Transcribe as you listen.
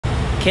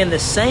Can the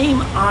same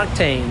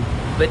octane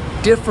but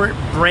different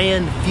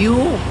brand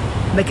fuel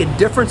make a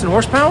difference in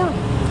horsepower?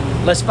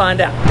 Let's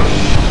find out.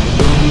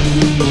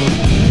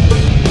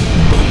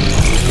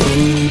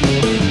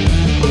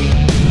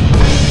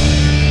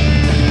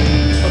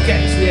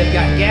 Okay, so we have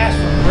got gas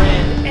from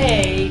brand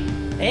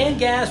A and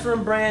gas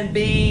from brand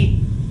B,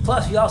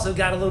 plus we also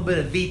got a little bit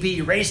of VP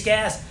race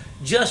gas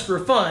just for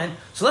fun.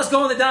 So let's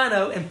go on the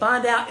dyno and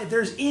find out if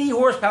there's any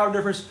horsepower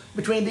difference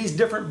between these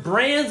different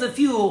brands of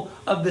fuel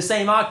of the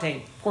same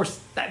octane. Of course,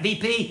 that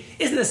VP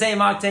isn't the same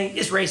octane,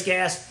 it's race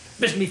gas,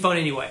 but it's gonna be fun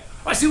anyway.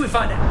 Let's see what we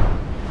find out.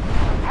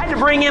 I had to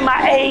bring in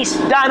my ace,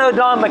 Dyno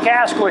Don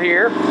MacAskill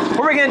here.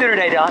 What are we gonna do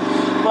today, Don?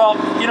 Well,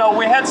 you know,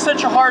 we had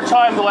such a hard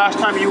time the last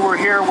time you were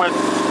here with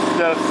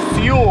the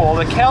fuel,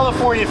 the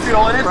California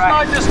fuel, and it's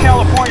not just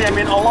California. I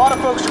mean, a lot of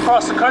folks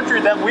across the country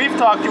that we've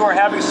talked to are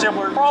having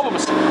similar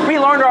problems. We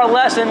learned our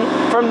lesson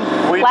from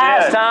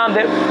last time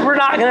that we're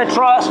not going to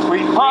trust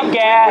pump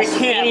gas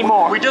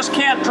anymore. We just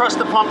can't trust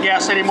the pump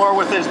gas anymore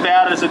with as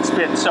bad as it's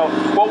been. So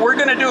what we're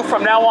going to do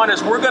from now on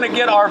is we're going to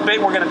get our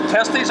we're going to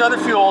test these other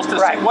fuels to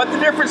see what the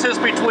difference is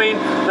between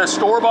the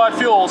store-bought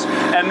fuels,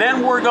 and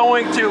then we're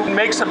going to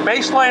make some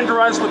baseline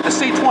runs with the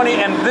C20,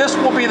 and this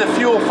will be the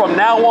fuel from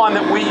now on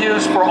that we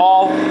use for all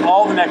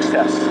the next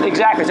tests.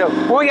 Exactly. So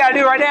what we got to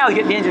do right now is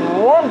get the engine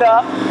warmed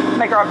up,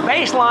 make our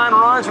baseline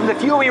runs from the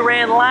fuel we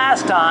ran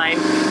last time,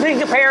 then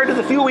compare it to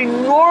the fuel we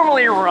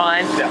normally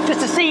run,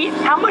 just to see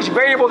how much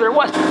variable there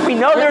was. We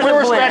know there's a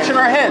blend. We're scratching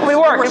our heads. We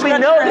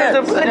know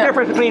there's a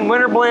difference between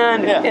winter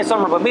blend and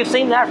summer blend. We've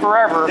seen that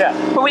forever.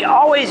 But we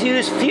always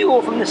use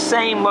fuel from the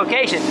same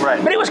location.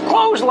 But it was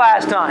closed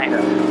last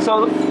time.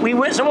 So we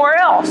went somewhere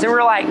else, and we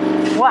were like,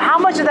 well, how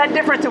much of that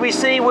difference did we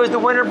see was the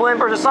winter blend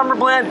versus summer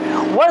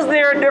blend? Was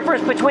there a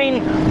difference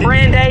between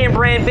brand A and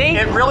brand B?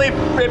 It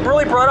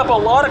really brought up a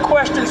lot of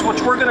questions,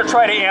 which we're going to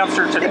try to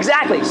answer today.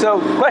 Exactly. So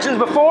questions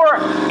before,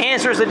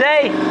 answers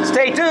today.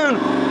 Stay tuned.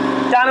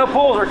 Dyno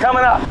pulls are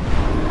coming up.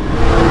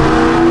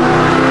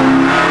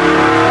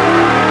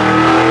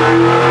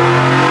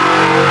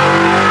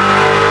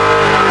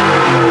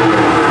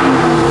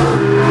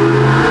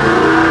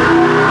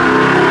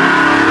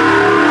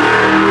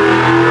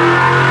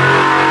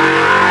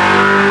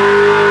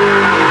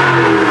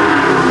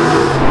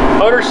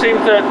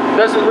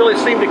 Doesn't really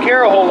seem to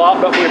care a whole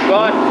lot, but we've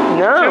got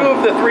 2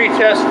 of the 3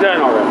 tests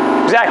done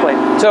already. Exactly.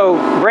 So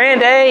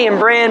brand A and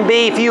brand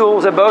B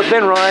fuels have both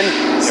been run.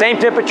 Same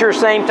temperature,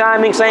 same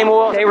timing, same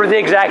oil. They were the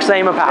exact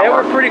same of power. They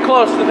were pretty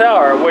close to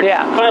power, which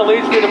kind of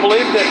leads me to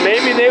believe that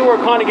maybe they were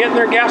kind of getting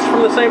their gas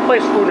from the same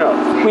place. Who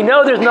knows? We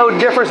know there's no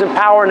difference in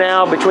power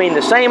now between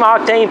the same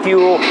octane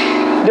fuel,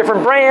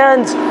 different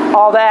brands,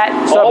 all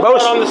that. So all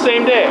both on the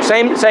same day.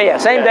 Same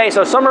day.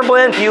 So summer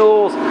blend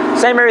fuels,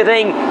 same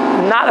everything,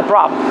 not a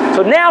problem.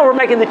 So now we're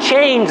making the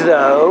change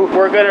though.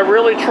 We're going to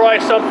really try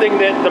something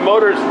that the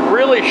motors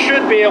really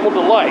should be able to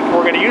like.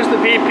 We're going to use the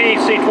VP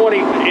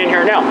C20 in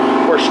here now.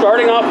 We're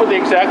starting off with the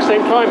exact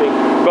same timing,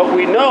 but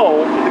we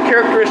know the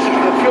characteristics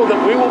of the fuel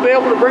that we will be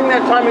able to bring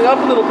that timing up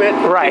a little bit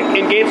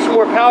and gain some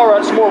more power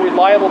out, some more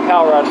reliable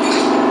power out.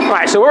 All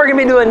right, so what we're going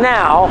to be doing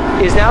now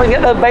is now we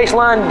get the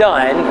baseline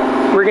done.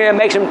 We're going to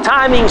make some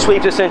timing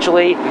sweeps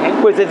essentially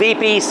with the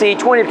VP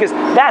C20 because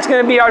that's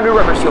going to be our new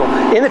reference fuel.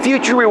 In the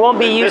future, we won't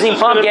be using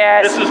pump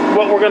gas. This is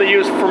what we're going to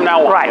use from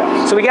now on.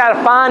 Right. So we got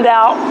to find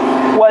out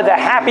what the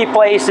happy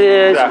place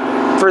is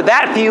for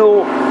that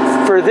fuel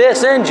for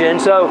this engine.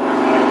 So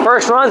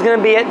first run is going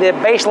to be at the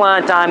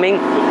baseline timing,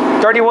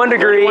 31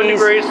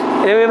 degrees.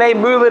 And then we may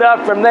move it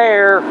up from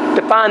there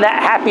to find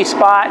that happy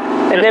spot,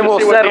 and then we'll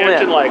settle in.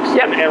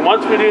 And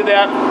once we do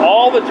that,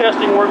 all the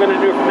testing we're going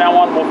to do from now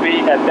on will be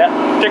at that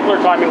particular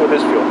timing with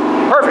this fuel.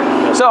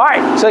 Perfect. So all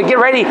right, so get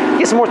ready,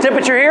 get some more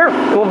temperature here,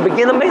 and we'll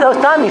begin to make those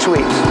timing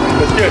sweeps.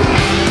 Let's do it.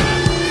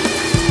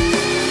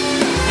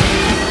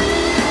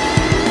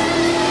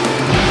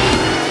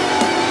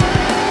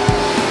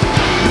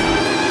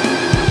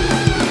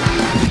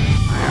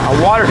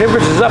 Our water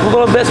temperature is up a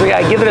little bit, so we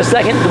got to give it a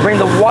second to bring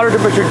the water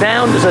temperature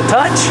down just a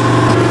touch.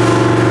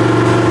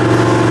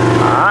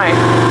 All right,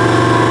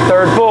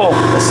 third pull.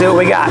 Let's see what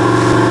we got.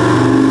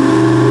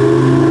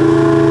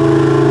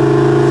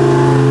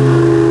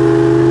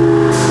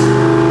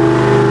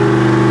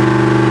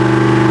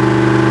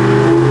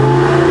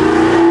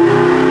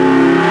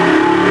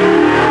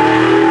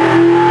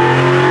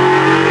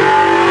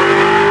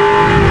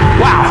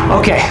 Wow,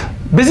 okay,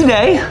 busy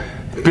day.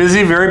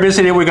 Busy, very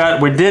busy day. We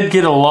did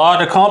get a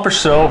lot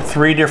accomplished, so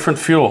 3 different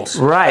fuels.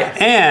 Right.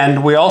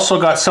 And we also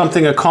got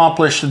something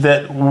accomplished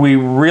that we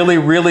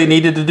really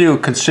needed to do,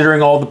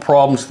 considering all the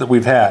problems that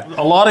we've had.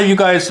 A lot of you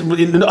guys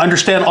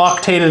understand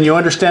octane, and you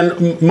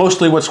understand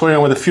mostly what's going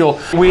on with the fuel.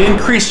 We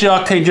increased the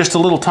octane just a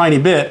little tiny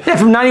bit. Yeah,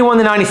 from 91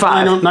 to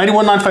 95.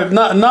 91, 95,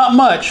 not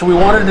much. We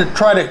wanted to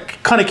try to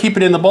kind of keep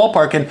it in the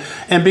ballpark,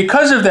 and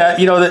because of that,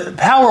 you know,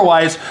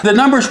 power-wise, the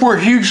numbers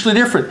weren't hugely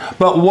different.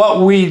 But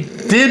what we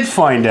did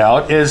find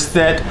out is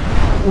that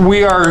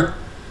we are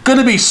going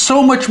to be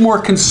so much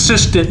more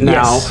consistent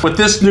now with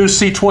this new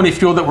C20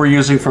 fuel that we're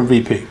using from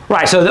VP.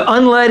 Right, so the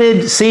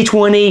unleaded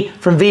C20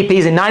 from VP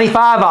is a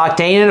 95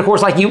 octane, and of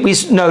course, like we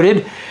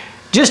noted,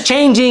 just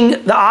changing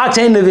the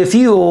octane of the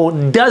fuel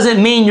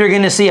doesn't mean you're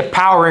going to see a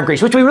power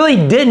increase, which we really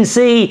didn't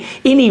see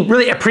any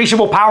really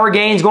appreciable power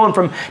gains going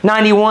from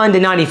 91 to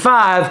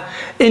 95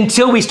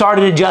 until we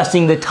started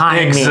adjusting the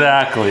timing.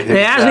 Exactly. And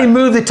as we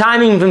moved the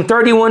timing from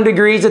 31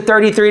 degrees to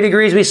 33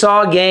 degrees, we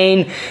saw a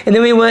gain, and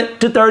then we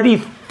went to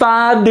 35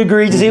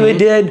 degrees to see what it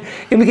did,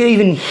 and we could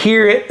even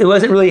hear it. It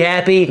wasn't really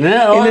happy.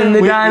 No, and then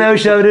the dyno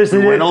showed us that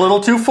we went a little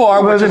too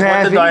far, which is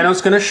what the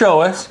dyno's going to show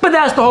us. But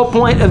that's the whole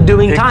point of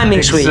doing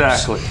timing sweeps.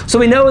 Exactly. So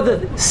we know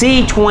the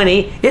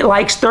C20, it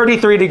likes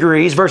 33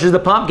 degrees versus the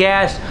pump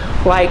gas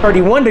like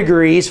 31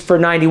 degrees for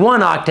 91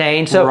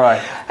 octane. So,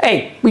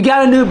 hey, we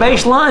got a new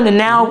baseline, and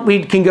now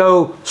we can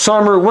go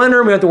summer,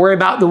 winter. We don't have to worry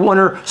about the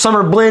winter,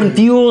 summer blend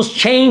fuels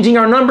changing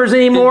our numbers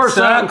anymore.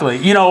 Exactly.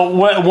 So, you know,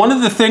 one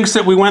of the things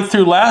that we went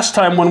through last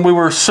time when we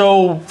were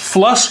so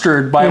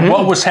flustered by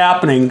what was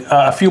happening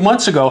a few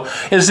months ago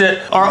is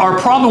that our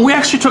problem, we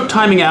actually took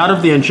timing out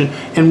of the engine,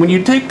 and when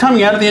you take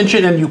timing out of the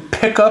engine and you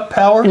pick up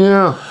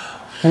power,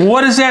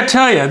 what does that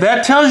tell you?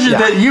 That tells you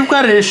that you've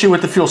got an issue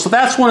with the fuel. So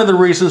that's one of the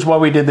reasons why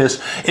we did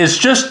this, is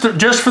just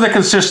for the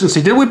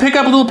consistency. Did we pick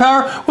up a little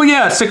power? Well,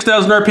 yeah, at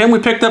 6,000 RPM, we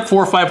picked up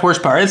 4 or 5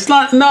 horsepower. It's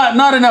not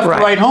enough to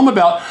write home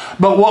about,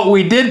 but what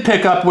we did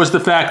pick up was the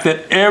fact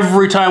that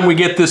every time we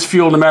get this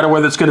fuel, no matter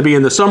whether it's going to be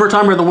in the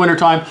summertime or the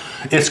wintertime,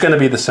 it's going to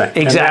be the same.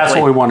 Exactly. And that's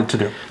what we wanted to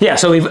do. Yeah,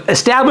 so we've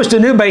established a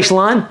new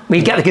baseline.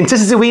 We've got the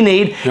consistency we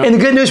need. And the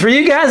good news for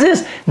you guys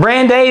is,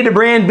 brand A to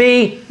brand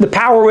B, the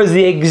power was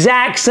the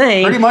exact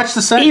same. Pretty much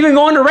the same. Even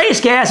going to race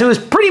gas, it was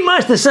pretty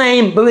much the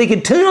same, but we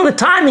could tune on the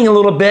timing a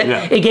little bit.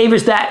 It gave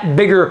us that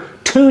bigger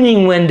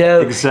tuning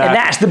window, and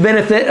that's the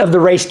benefit of the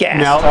race gas.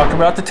 Now talk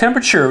about the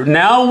temperature.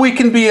 Now we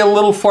can be a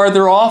little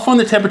farther off on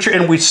the temperature,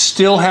 and we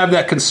still have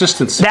that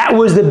consistency. That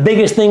was the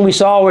biggest thing we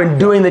saw when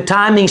doing the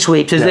timing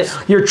sweeps, is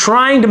that you're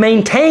trying to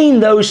maintain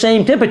those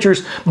same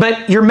temperatures,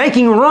 but you're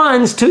making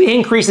runs to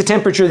increase the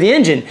temperature of the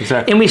engine.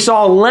 And we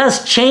saw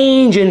less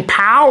change in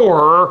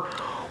power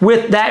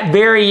with that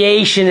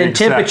variation in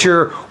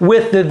temperature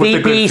with the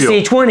VP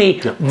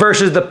C20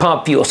 versus the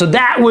pump fuel. So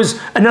that was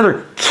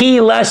another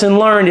key lesson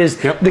learned, is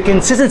the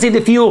consistency of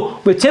the fuel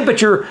with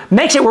temperature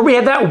makes it where we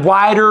have that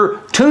wider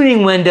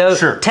tuning window,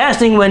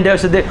 testing window,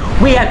 so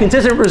that we have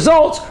consistent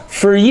results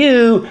for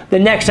you the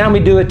next time we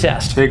do a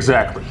test.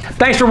 Exactly.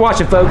 Thanks for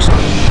watching, folks.